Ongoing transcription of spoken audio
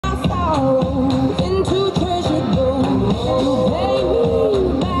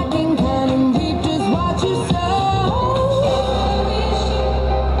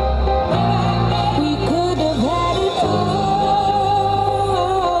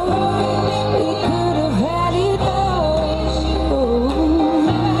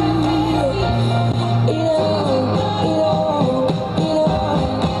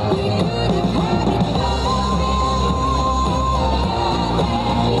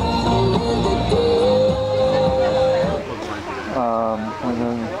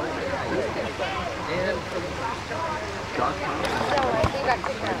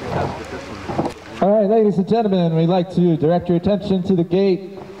All right, ladies and gentlemen, we'd like to direct your attention to the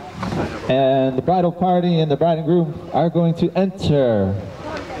gate, and the bridal party and the bride and groom are going to enter.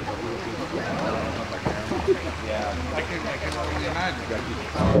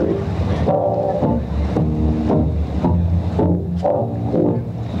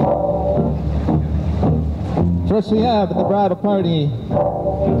 First we have in the bridal party,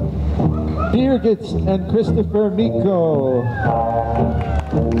 Birgit and Christopher Miko.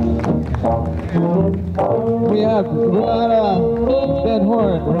 We have Luana Van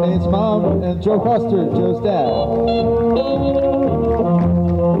Horn, Renee's mom, and Joe Foster, Joe's dad.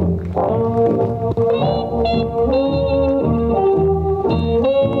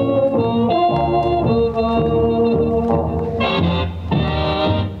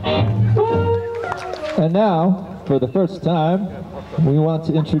 And now, for the first time, we want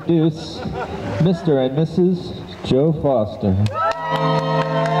to introduce Mr. and Mrs. Joe Foster.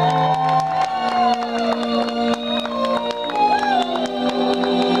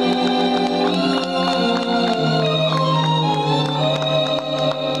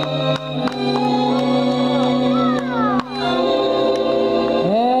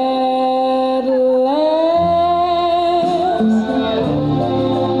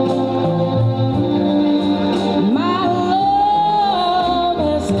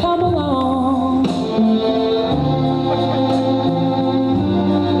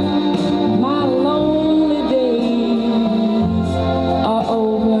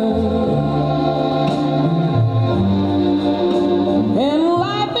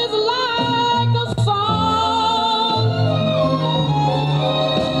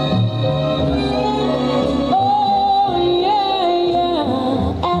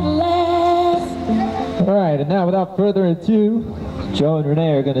 And now, without further ado, Joe and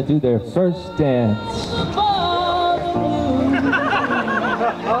Renee are going to do their first dance.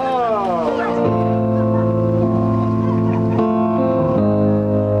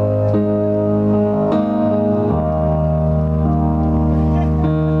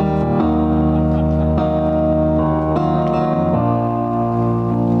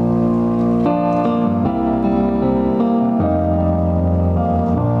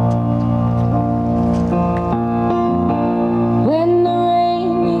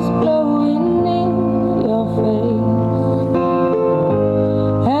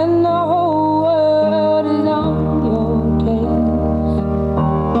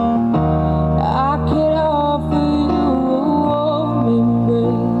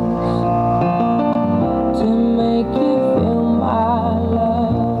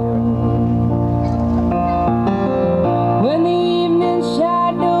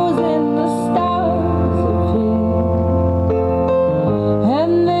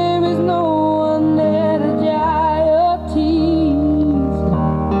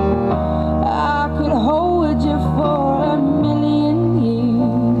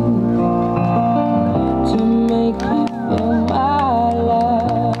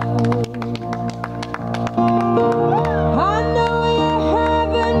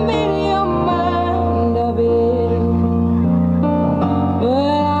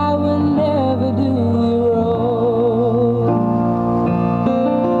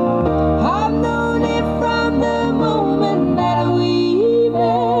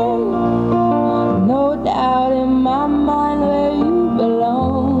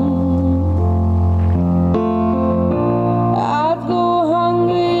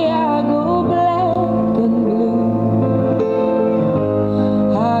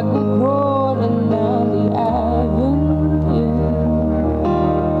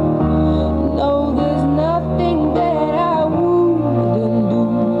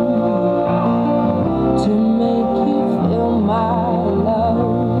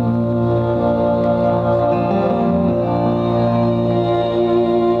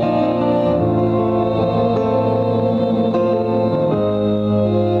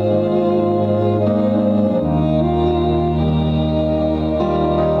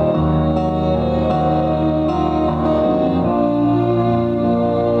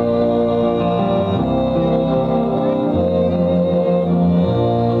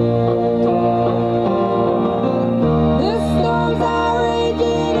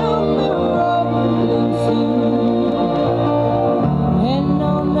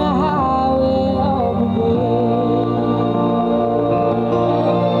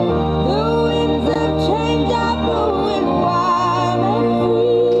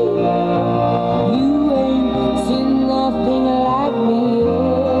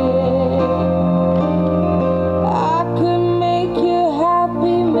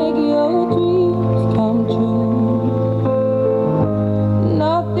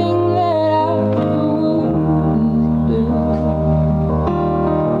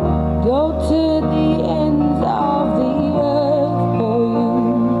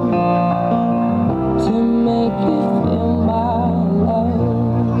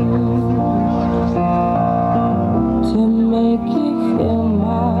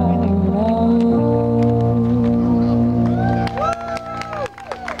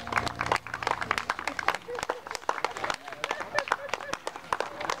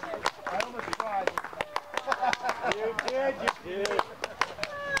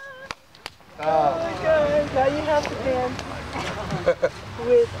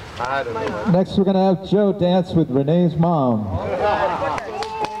 Next, we're going to have Joe dance with Renee's mom.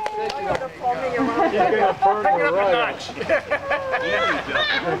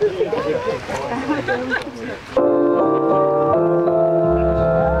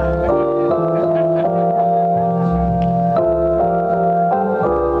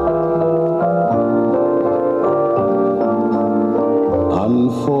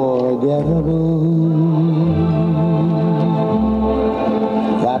 Unforgettable,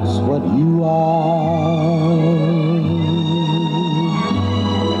 that's what you are.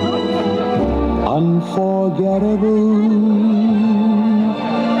 Unforgettable,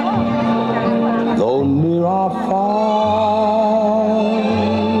 though near or far,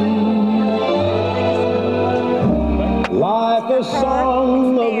 like a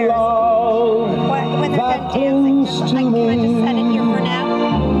song of love that clings to me.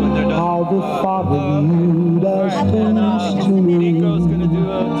 How the thought of you does things to me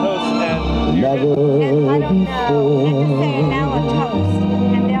never before.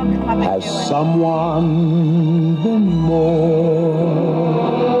 Has someone been more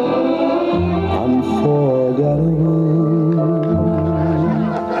unforgettable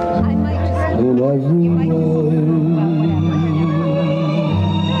in every way?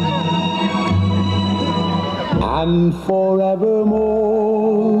 And forevermore,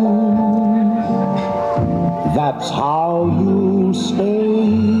 that's how you stay.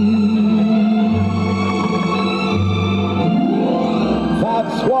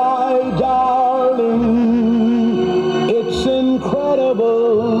 That's why, darling, it's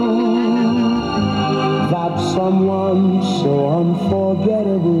incredible that someone so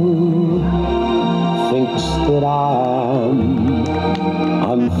unforgettable thinks that I'm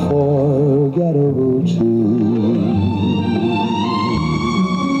unforgettable too.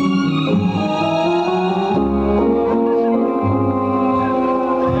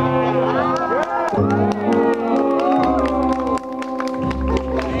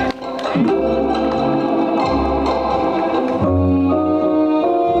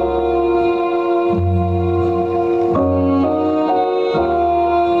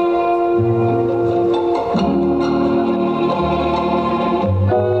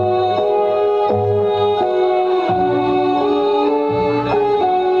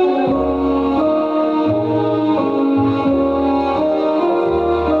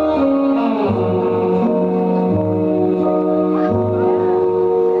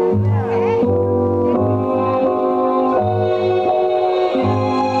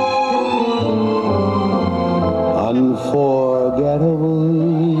 Unforgettable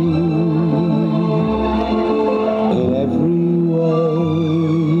in every way,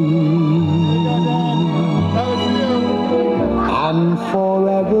 and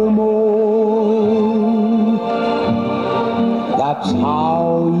forevermore, that's how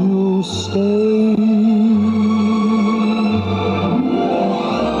you stay.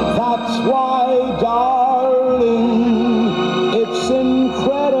 That's why, darling, it's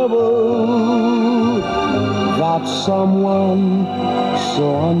incredible that someone so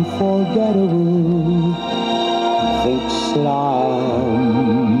unforgettable thinks that I'm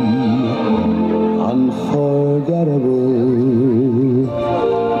unforgettable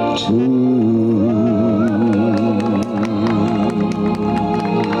too.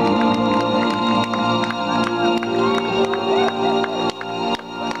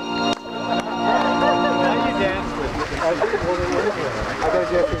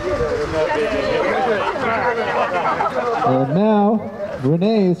 And now,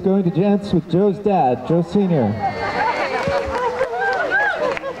 Renee is going to dance with Joe's dad, Joe Sr.